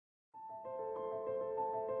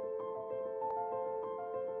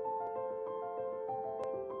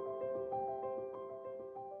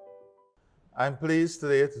I'm pleased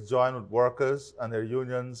today to join with workers and their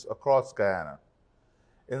unions across Guyana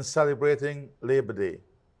in celebrating Labor Day,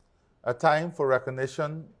 a time for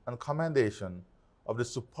recognition and commendation of the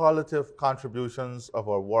superlative contributions of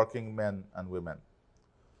our working men and women.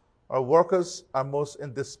 Our workers are most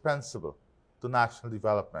indispensable to national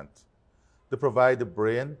development. They provide the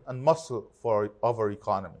brain and muscle of our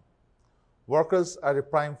economy. Workers are the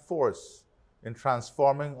prime force in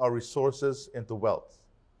transforming our resources into wealth.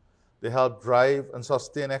 They help drive and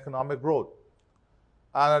sustain economic growth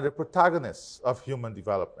and are the protagonists of human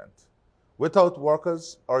development. Without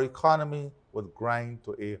workers, our economy would grind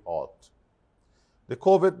to a halt. The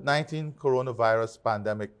COVID-19 coronavirus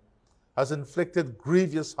pandemic has inflicted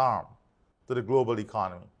grievous harm to the global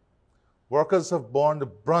economy. Workers have borne the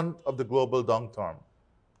brunt of the global downturn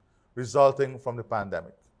resulting from the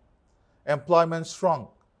pandemic. Employment shrunk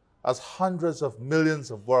as hundreds of millions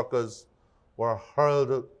of workers were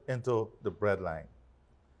hurled into the breadline.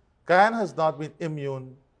 Guyana has not been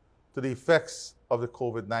immune to the effects of the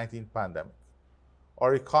COVID-19 pandemic.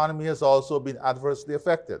 Our economy has also been adversely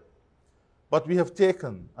affected, but we have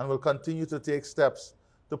taken and will continue to take steps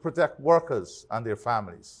to protect workers and their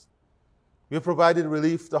families. We have provided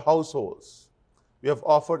relief to households. We have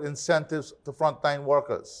offered incentives to frontline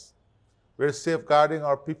workers. We are safeguarding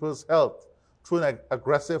our people's health through an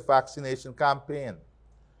aggressive vaccination campaign.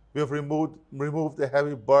 We have removed the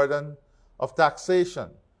heavy burden of taxation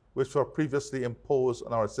which were previously imposed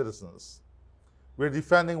on our citizens. We are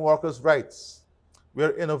defending workers' rights. We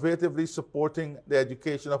are innovatively supporting the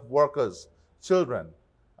education of workers, children,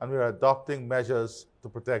 and we are adopting measures to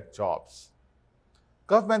protect jobs.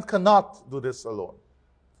 Government cannot do this alone.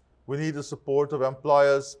 We need the support of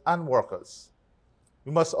employers and workers.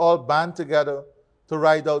 We must all band together to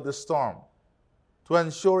ride out the storm, to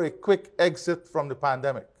ensure a quick exit from the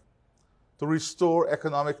pandemic, to restore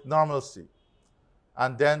economic normalcy,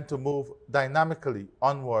 and then to move dynamically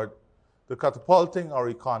onward to catapulting our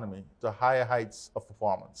economy to higher heights of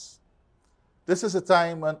performance. This is a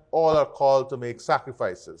time when all are called to make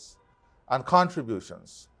sacrifices and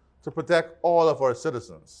contributions to protect all of our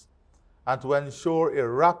citizens and to ensure a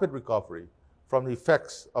rapid recovery from the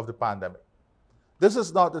effects of the pandemic. This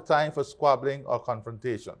is not the time for squabbling or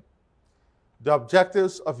confrontation. The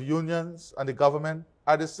objectives of unions and the government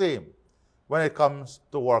are the same when it comes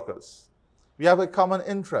to workers. We have a common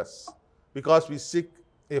interest because we seek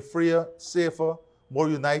a freer, safer, more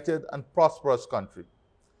united and prosperous country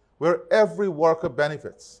where every worker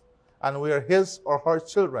benefits and where his or her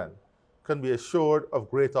children can be assured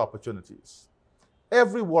of great opportunities.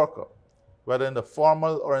 Every worker, whether in the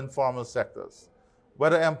formal or informal sectors,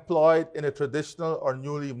 whether employed in the traditional or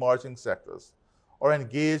newly emerging sectors, or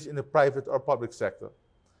engaged in the private or public sector,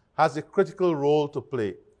 has a critical role to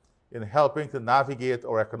play in helping to navigate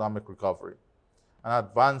our economic recovery and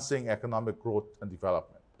advancing economic growth and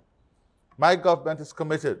development. My government is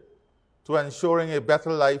committed to ensuring a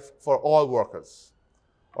better life for all workers.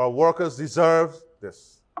 Our workers deserve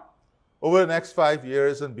this. Over the next 5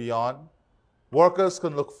 years and beyond, workers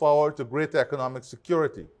can look forward to greater economic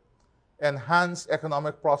security, enhanced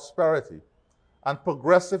economic prosperity, and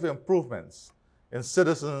progressive improvements in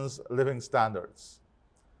citizens' living standards.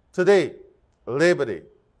 Today, Labor Day,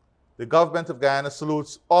 the government of Guyana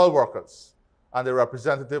salutes all workers and their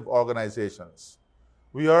representative organizations.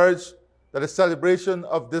 We urge that the celebration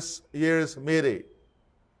of this year's May Day,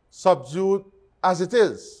 subdued as it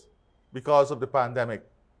is because of the pandemic,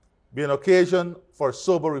 be an occasion for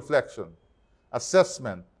sober reflection,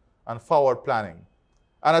 assessment, and forward planning,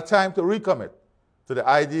 and a time to recommit to the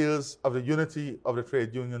ideals of the unity of the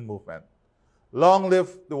trade union movement. Long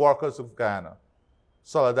live the workers of Guyana.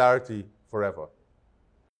 Solidarity forever.